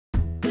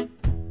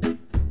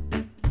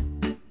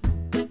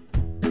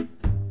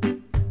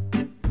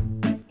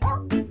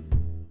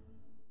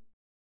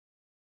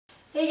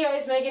Hey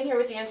guys, Megan here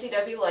with the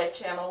NCW Life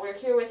Channel. We're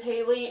here with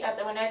Haley at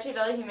the Wenatchee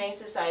Valley Humane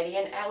Society,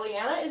 and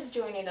Alyanna is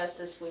joining us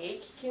this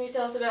week. Can you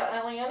tell us about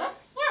Alyanna?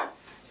 Yeah,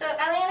 so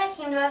Alyanna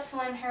came to us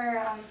when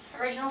her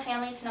original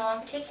family could no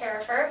longer take care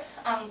of her.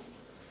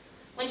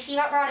 When she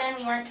got brought in,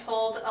 we weren't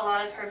told a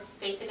lot of her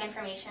basic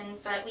information,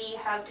 but we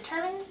have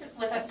determined,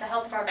 with the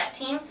help of our vet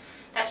team,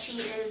 that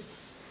she is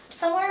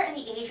somewhere in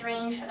the age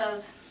range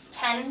of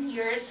 10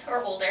 years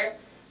or older.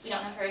 We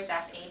don't know her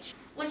exact age.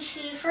 When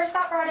she first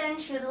got brought in,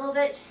 she was a little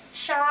bit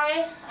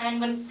shy, and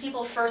when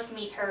people first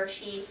meet her,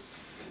 she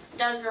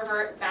does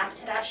revert back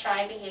to that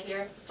shy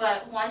behavior.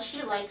 But once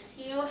she likes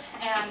you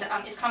and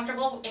is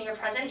comfortable in your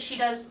presence, she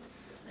does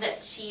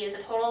this. She is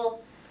a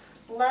total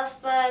love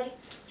bug.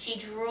 She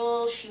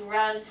drools, she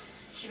rubs,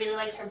 she really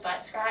likes her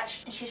butt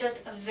scratched, and she's just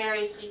a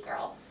very sweet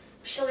girl.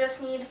 She'll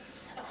just need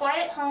a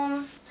quiet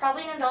home,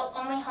 probably an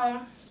adult-only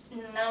home,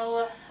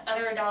 no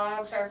other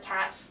dogs or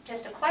cats,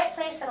 just a quiet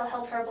place that'll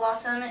help her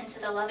blossom into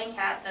the loving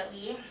cat that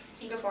we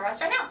see before us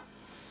right now.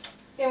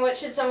 And what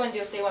should someone do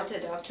if they want to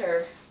adopt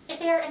her? If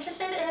they are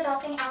interested in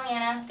adopting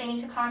Alyanna, they need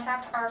to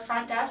contact our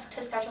front desk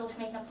to schedule to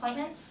make an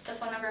appointment. The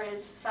phone number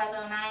is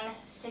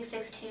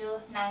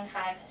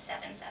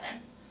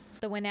 509-662-9577.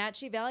 The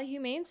Wenatchee Valley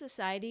Humane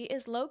Society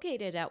is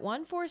located at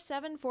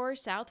 1474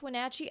 South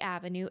Wenatchee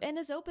Avenue and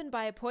is open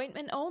by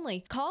appointment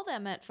only. Call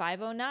them at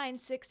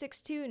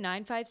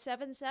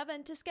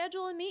 509-662-9577 to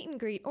schedule a meet and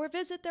greet or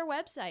visit their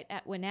website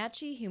at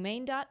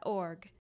wenatcheehumane.org.